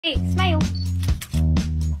Hey, smile.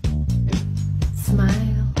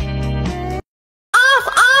 Smile. Off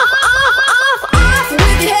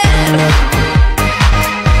with him.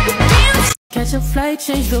 Catch a flight,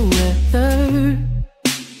 change the weather,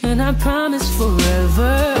 and I promise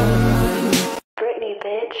forever. Britney,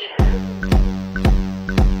 bitch.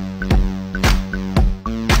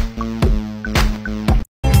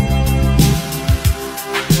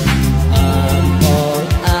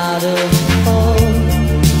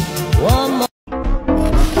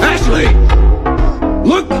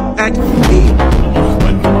 Look at me.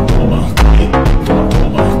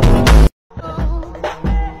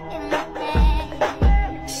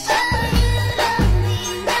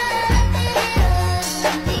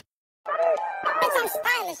 I'm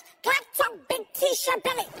stylish, got your big t-shirt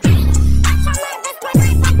belly.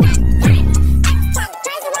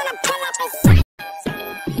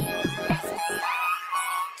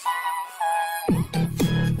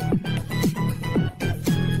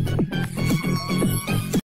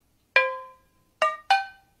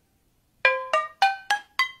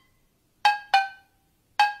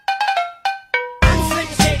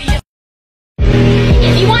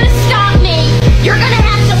 If you want to stop me, you're gonna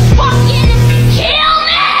have to fucking kill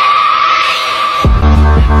me!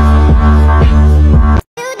 You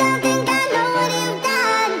don't think I know what you've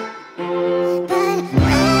done, but when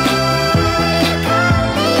you call me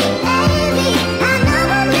baby, I know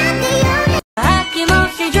I'm not the only.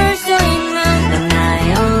 아낌없이 줄 수 있는 넌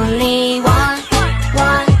나의 only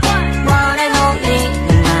one and only. 넌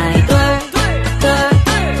나의 둘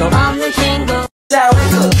또 없는 친구. I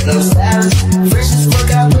wake up, no stylist. Fresh as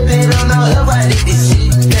fuck, I put it on, no help, I did this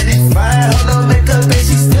shit. That is fine, hold no makeup, and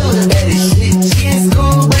she still the baddest shit. She in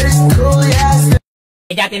school, but it's cool, yeah, I still.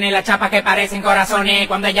 Ella tiene las chapas que parecen corazones.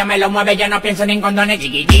 Cuando ella me lo mueve yo no pienso ni en condones.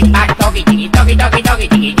 Chiqui back toki chiqui toki toki toki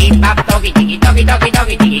chiqui back toki chiqui toki toki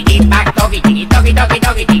toki chiqui back toki chiqui toki toki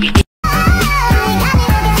toki chiqui.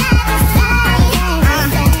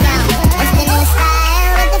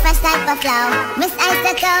 Miss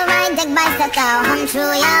Icicle, ride deck bicycle. Come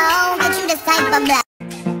true, yo, get you this type of black.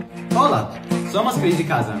 Hola, somos Crazy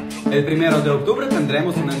Casa. El 1 de octubre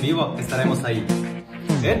tendremos un en vivo, estaremos ahí.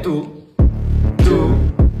 Tú.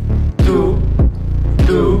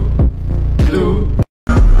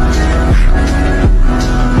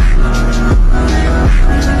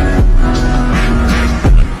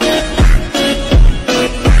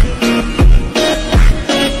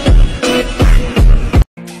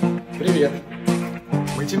 Привет,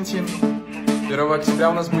 мы Тим-Тим. 1 октября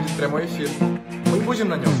у нас будет прямой эфир. Мы будем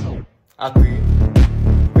на нем. А ты?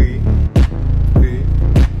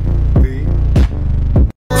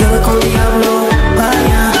 Yo voy con diablo,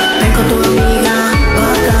 vaya, ven con tu amiga,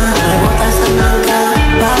 vaca, rebota esa nalga,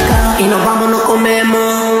 vaca, y nos vamos, nos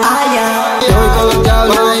comemos, allá. Yo voy con los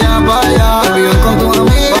diablos, vaya, vaya. Vivo con tu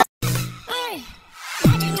amiga.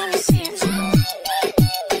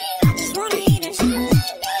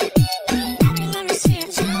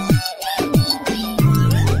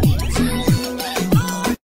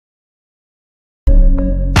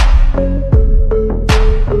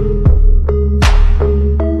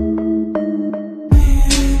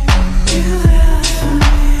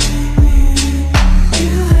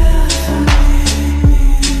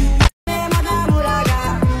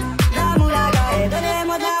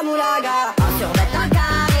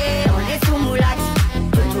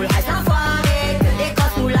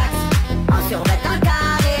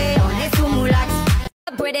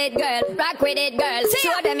 With it, girl, rock with it, girl,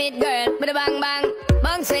 show them it, girl, with a bang bang,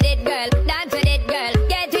 bounce with it, girl, dance with it, girl,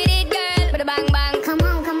 get with it, girl, with a bang bang. Come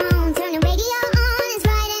on, turn the radio on. It's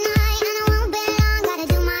Friday night and I won't be long. Gotta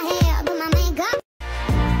do my hair, put my makeup.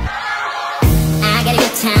 I got a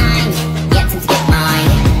good time, yet to get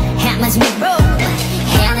mine. How much we broke,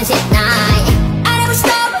 how much at night. I never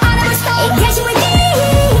stop, in case you were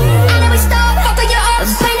I never stop, how could you all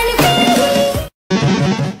find anything?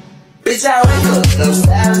 Bitch, I wake up, no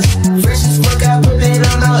stylist. Fresh as fuck, I put it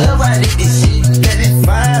on, no help, I did this shit. That is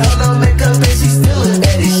fine, hold no makeup, and she still the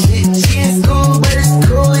baddest shit. She in school, but it's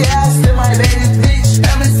cool, yeah, I still my baddest bitch.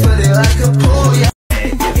 I'm in for it like a pool, yeah.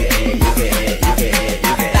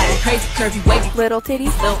 Crazy curvy waist, little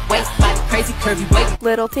titties, little waist body, crazy curvy waist,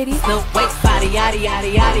 little titties, little waist body, yada yada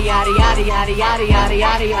yada yada yada yada yada yada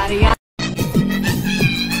yada yada yada.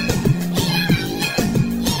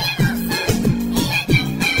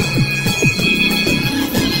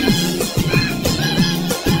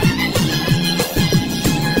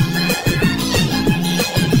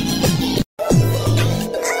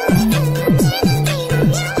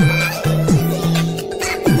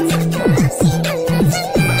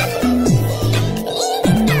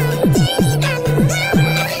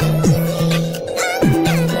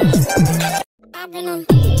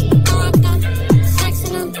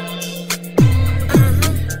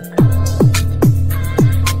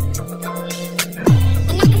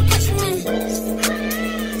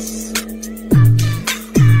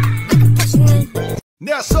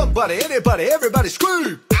 Now somebody, anybody, everybody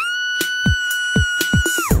scream.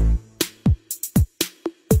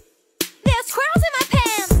 There's squirrels in my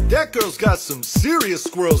pants. That girl's got some serious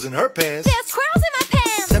squirrels in her pants. There's squirrels in my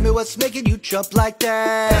pants. Tell me what's making you jump like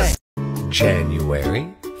that.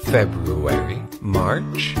 January, February,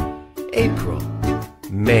 March, April,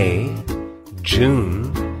 May,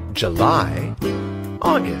 June, July,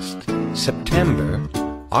 August, September,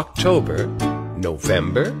 October,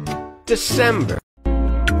 November, December.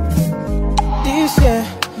 This year,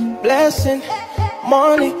 blessing,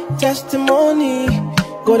 money, testimony.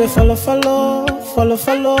 Go to follow, follow, follow,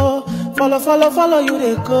 follow, follow, follow, follow you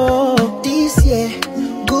they go. This year,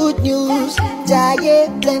 good news,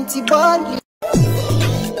 giant, plenty ball.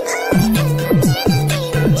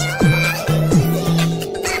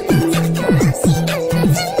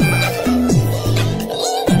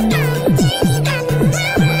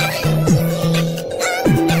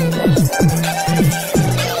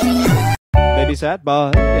 Baby sat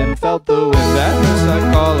by and felt the wind. That must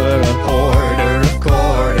I call her a hoarder of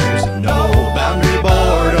quarters. No boundary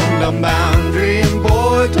boredom, no boundary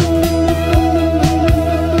important.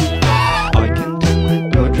 I can do it,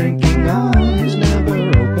 no drinking eyes never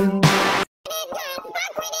open.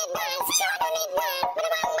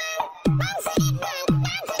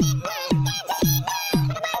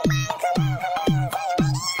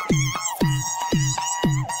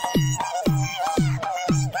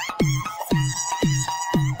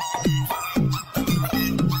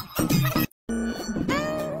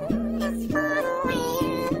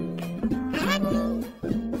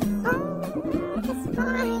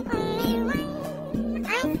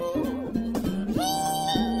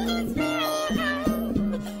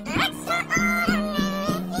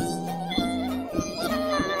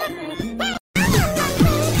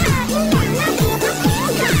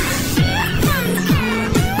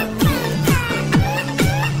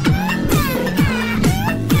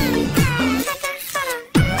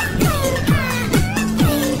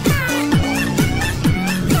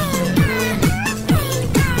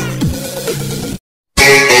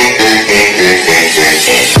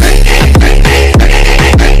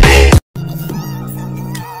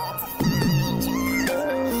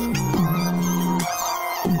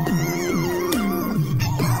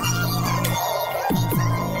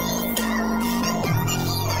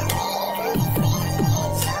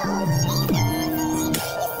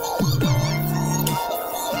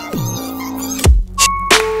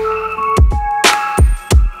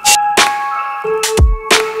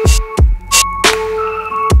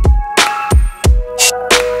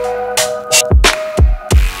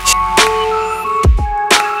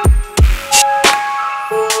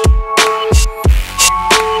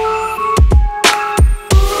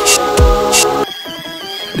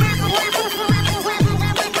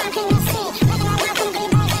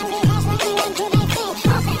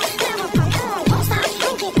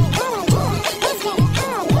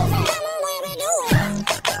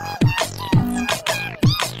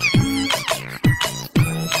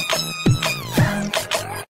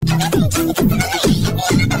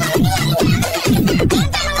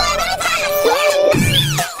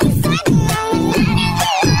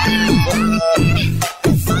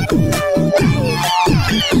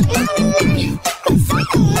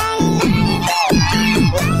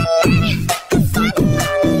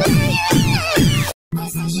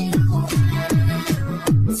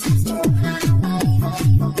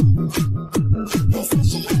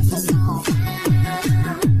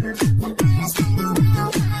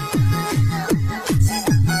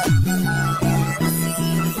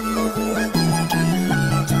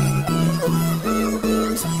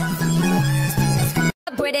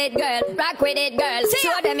 With it, girl, rock with it, girl.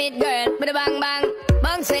 Show them it, girl. With a bang bang,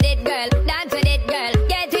 bounce with it, girl. Dance with it, girl.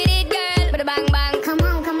 Get with it, girl. With a bang bang. Come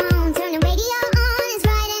on, turn the radio on. It's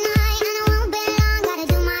Friday night and I won't be long. Gotta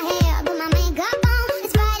do my hair, put my makeup on.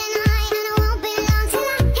 It's Friday night and I won't be long till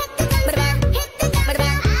I hit the dance floor, hit the dance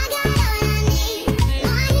floor. I got all I need. No,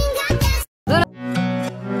 I ain't got that.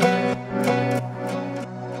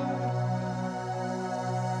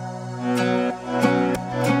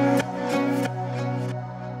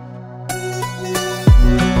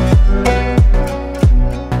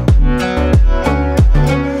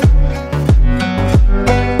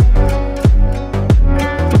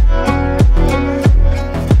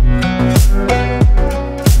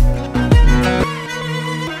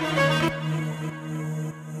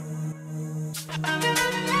 I